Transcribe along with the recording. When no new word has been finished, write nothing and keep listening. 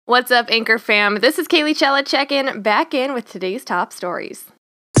What's up, Anchor fam? This is Kaylee Chella checking back in with today's top stories.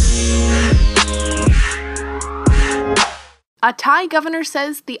 A Thai governor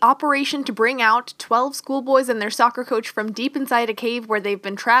says the operation to bring out 12 schoolboys and their soccer coach from deep inside a cave where they've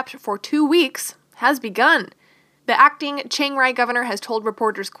been trapped for 2 weeks has begun. The acting Chiang Rai governor has told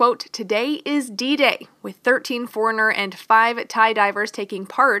reporters, quote, "Today is D-Day, with 13 foreigner and 5 Thai divers taking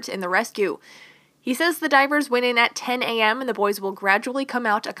part in the rescue." He says the divers went in at 10 a.m. and the boys will gradually come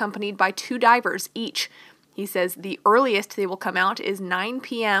out accompanied by 2 divers each. He says the earliest they will come out is 9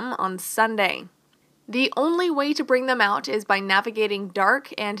 p.m. on Sunday. The only way to bring them out is by navigating dark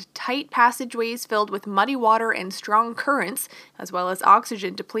and tight passageways filled with muddy water and strong currents, as well as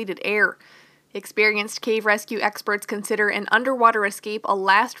oxygen-depleted air. Experienced cave rescue experts consider an underwater escape a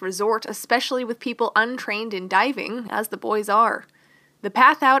last resort, especially with people untrained in diving, as the boys are. The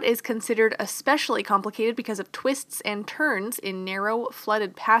path out is considered especially complicated because of twists and turns in narrow,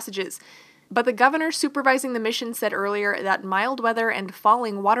 flooded passages. But the governor supervising the mission said earlier that mild weather and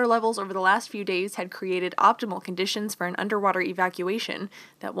falling water levels over the last few days had created optimal conditions for an underwater evacuation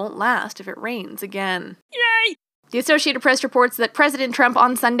that won't last if it rains again. Yay! The Associated Press reports that President Trump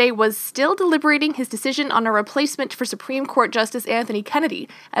on Sunday was still deliberating his decision on a replacement for Supreme Court Justice Anthony Kennedy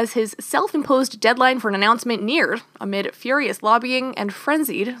as his self-imposed deadline for an announcement neared amid furious lobbying and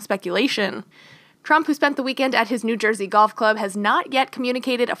frenzied speculation. Trump, who spent the weekend at his New Jersey golf club, has not yet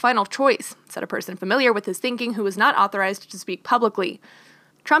communicated a final choice, said a person familiar with his thinking who was not authorized to speak publicly.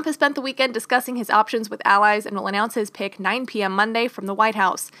 Trump has spent the weekend discussing his options with allies and will announce his pick 9 p.m. Monday from the White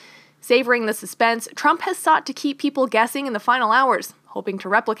House. Savoring the suspense, Trump has sought to keep people guessing in the final hours, hoping to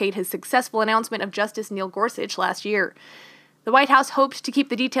replicate his successful announcement of Justice Neil Gorsuch last year. The White House hoped to keep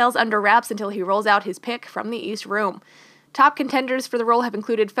the details under wraps until he rolls out his pick from the East Room. Top contenders for the role have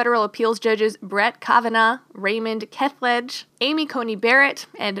included federal appeals judges Brett Kavanaugh, Raymond Kethledge, Amy Coney Barrett,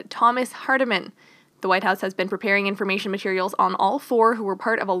 and Thomas Hardiman. The White House has been preparing information materials on all 4 who were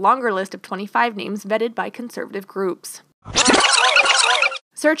part of a longer list of 25 names vetted by conservative groups.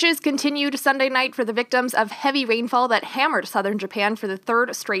 Searches continued Sunday night for the victims of heavy rainfall that hammered southern Japan for the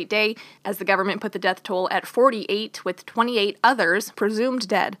 3rd straight day, as the government put the death toll at 48, with 28 others presumed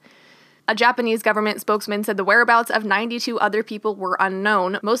dead. A Japanese government spokesman said the whereabouts of 92 other people were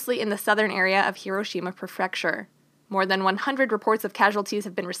unknown, mostly in the southern area of Hiroshima Prefecture. More than 100 reports of casualties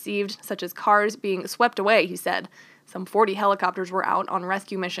have been received, such as cars being swept away, he said. Some 40 helicopters were out on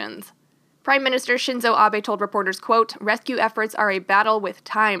rescue missions. Prime Minister Shinzo Abe told reporters, quote, "Rescue efforts are a battle with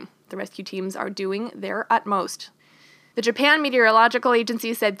time. The rescue teams are doing their utmost." The Japan Meteorological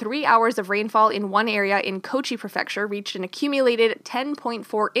Agency said 3 hours of rainfall in one area in Kochi Prefecture reached an accumulated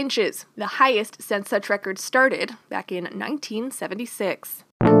 10.4 inches, the highest since such records started back in 1976.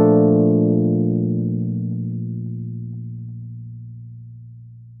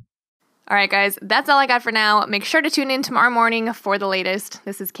 All right, guys, that's all I got for now. Make sure to tune in tomorrow morning for the latest.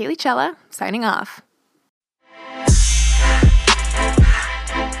 This is Kaylee Chella, signing off.